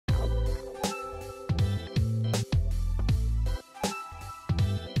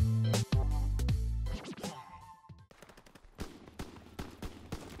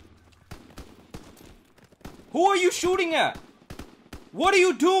Who are you shooting at? What are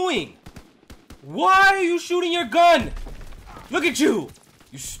you doing? Why are you shooting your gun? Look at you,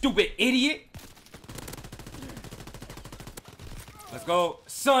 you stupid idiot. Let's go.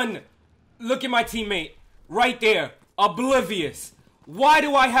 Son, look at my teammate. Right there, oblivious. Why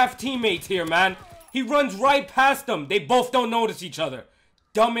do I have teammates here, man? He runs right past them. They both don't notice each other.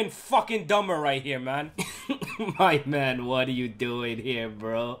 Dumb and fucking dumber right here, man. My man, what are you doing here,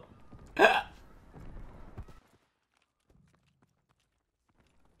 bro?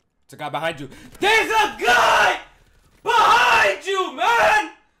 It's a guy behind you. There's a guy behind you,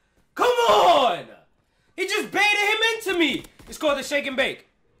 man! Come on! He just baited him into me. It's called a shake and bake.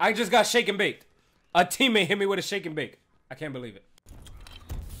 I just got shake and baked. A teammate hit me with a shake and bake. I can't believe it.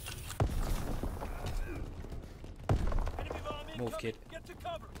 Move, kid.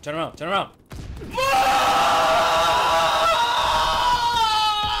 Turn around, turn around. Oh,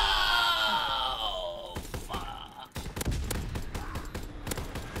 fuck.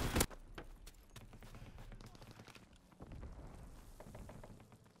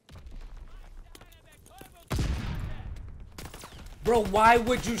 Bro, why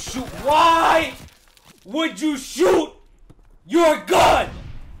would you shoot? Why would you shoot your gun?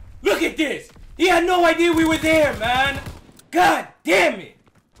 Look at this. He had no idea we were there, man. God damn it.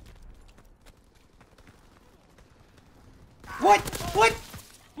 What?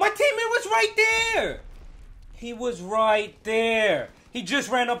 My teammate was right there. He was right there. He just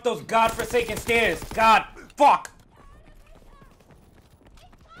ran up those godforsaken stairs. God, fuck.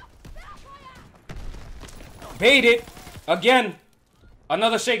 Bait it. Again.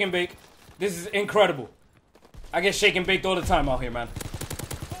 Another shake and bake. This is incredible. I get shake and baked all the time out here, man.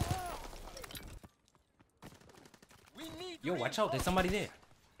 Yo, watch out. There's somebody there.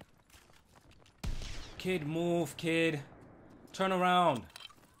 Kid, move, kid. Turn around.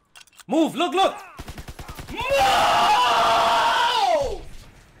 Move, look, look. No!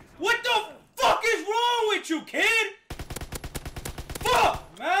 What the fuck is wrong with you, kid? Fuck,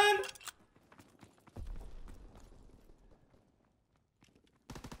 man.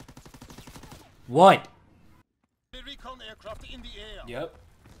 What? Recon aircraft in the air. Yep.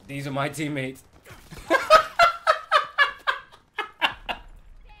 These are my teammates.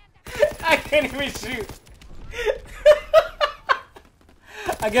 I can't even shoot.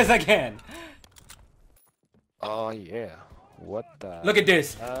 I guess I can. Oh yeah. What the? Look at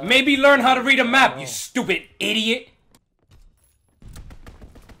this. Maybe learn how to read a map, you stupid idiot.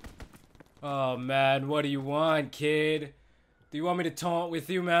 Oh man, what do you want, kid? Do you want me to taunt with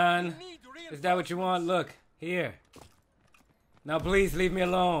you, man? Is that what you want? Look, here. Now please leave me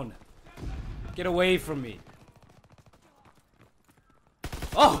alone. Get away from me.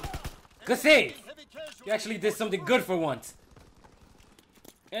 Oh! Good save! You actually did something good for once.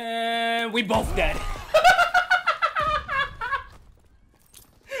 And we both dead.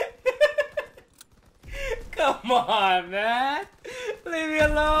 Come on, man. Leave me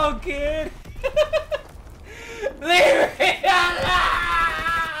alone, kid. Leave me alone!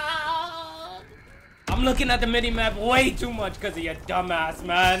 I'm looking at the mini-map way too much because of your dumbass,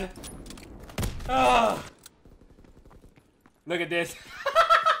 man. Oh. Look at this.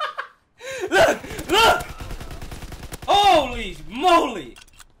 Look! Look! Holy moly!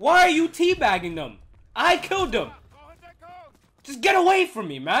 Why are you teabagging them? I killed them. Just get away from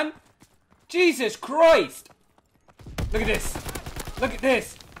me, man. Jesus Christ. Look at this. Look at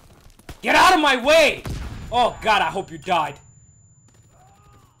this. Get out of my way! Oh God, I hope you died.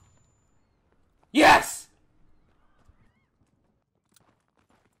 Yes!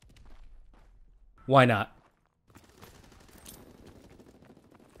 Why not?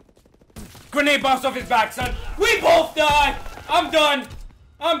 Grenade bounced off his back, son. We both die! I'm done!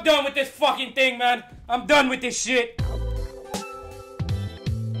 I'm done with this fucking thing, man. I'm done with this shit.